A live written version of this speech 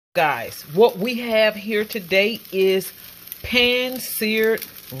Guys, what we have here today is pan-seared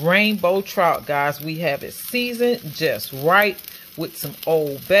rainbow trout, guys. We have it seasoned just right with some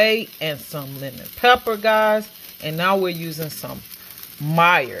Old Bay and some lemon pepper, guys. And now we're using some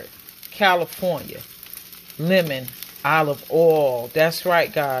Meyer, California lemon olive oil. That's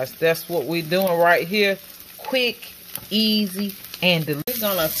right, guys. That's what we're doing right here. Quick, easy, and delicious.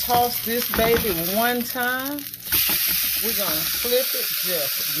 We're gonna toss this baby one time. We're going to flip it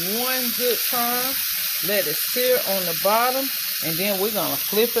just one good turn. Let it sear on the bottom. And then we're going to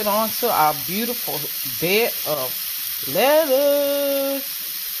flip it onto our beautiful bed of lettuce.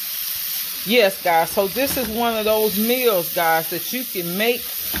 Yes, guys. So this is one of those meals, guys, that you can make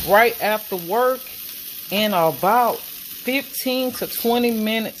right after work in about 15 to 20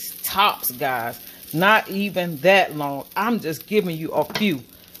 minutes tops, guys. Not even that long. I'm just giving you a few.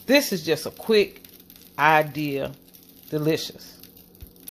 This is just a quick idea. Delicious.